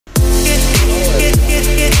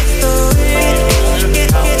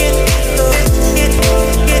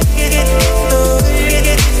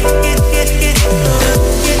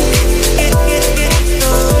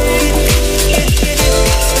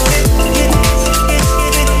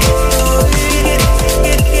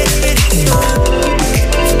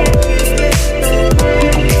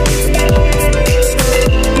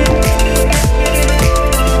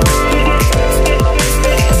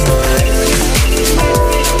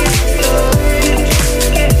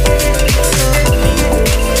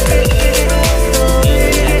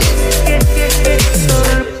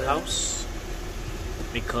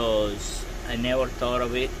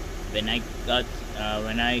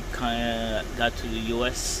got to the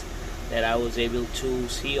US that I was able to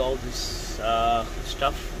see all this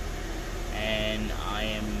stuff, and I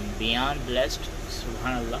am beyond blessed.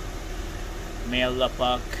 Subhanallah. May Allah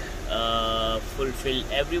Pak fulfill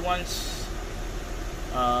everyone's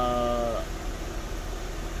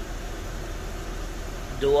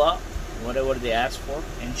dua, whatever they ask for,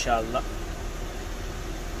 inshallah.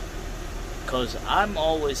 Because I'm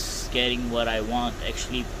always getting what I want,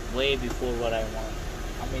 actually way before what I want.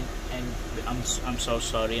 I mean, and I'm so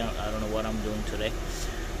sorry, I don't know what I'm doing today.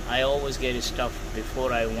 I always get stuff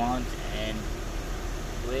before I want and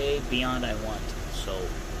way beyond I want. So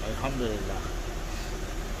Alhamdulillah.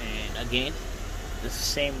 And again, this is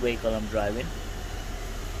the same vehicle I'm driving,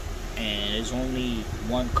 and there's only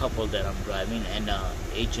one couple that I'm driving, and an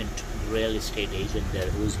agent, real estate agent there,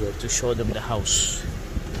 who's here to show them the house.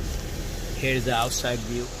 Here's the outside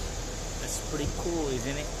view. That's pretty cool,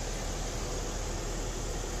 isn't it?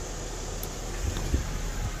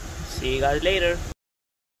 See you guys later.